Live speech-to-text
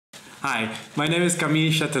Hi, my name is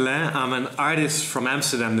Camille. I'm an artist from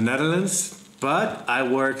Amsterdam, the Netherlands, but I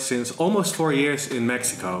work since almost 4 years in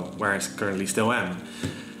Mexico, where I currently still am.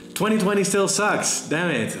 2020 still sucks, damn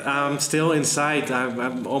it. I'm still inside.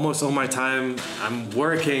 I'm almost all my time. I'm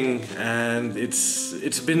working, and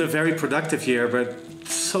it's been a very productive year, but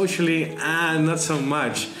socially, not so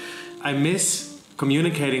much. I miss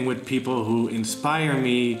communicating with people who inspire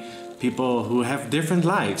me, people who have different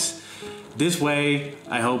lives. This way,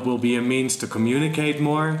 I hope, will be a means to communicate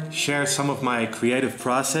more, share some of my creative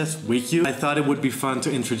process with you. I thought it would be fun to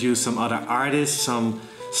introduce some other artists, some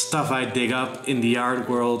stuff I dig up in the art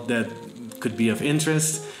world that could be of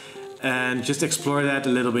interest, and just explore that a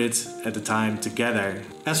little bit at a time together.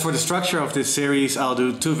 As for the structure of this series, I'll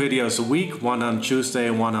do 2 videos a week, one on Tuesday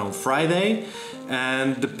and one on Friday.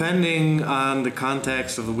 And depending on the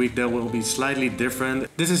context of the week, that will be slightly different.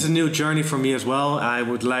 This is a new journey for me as well. I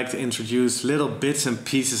would like to introduce little bits and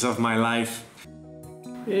pieces of my life.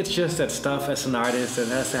 It's just that stuff as an artist that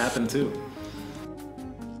has to happen too.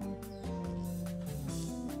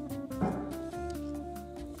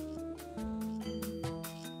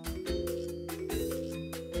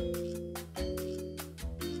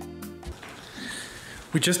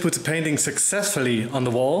 We just put the painting successfully on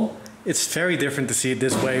the wall. It's very different to see it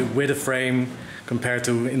this way with a frame compared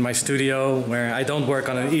to in my studio, where I don't work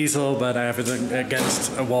on an easel, but I have it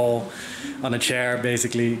against a wall on a chair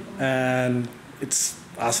basically. And it's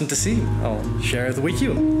awesome to see. I'll share it with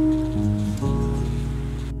you.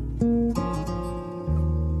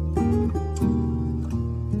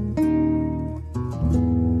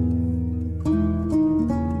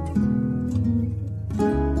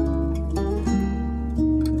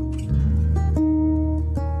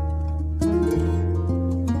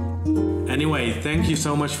 Anyway, thank you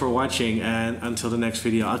so much for watching, and until the next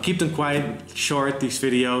video. I'll keep them quite short, these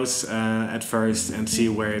videos, at first, and see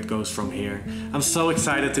where it goes from here. I'm so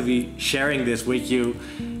excited to be sharing this with you.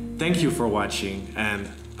 Thank you for watching, and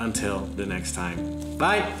until the next time.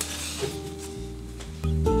 Bye!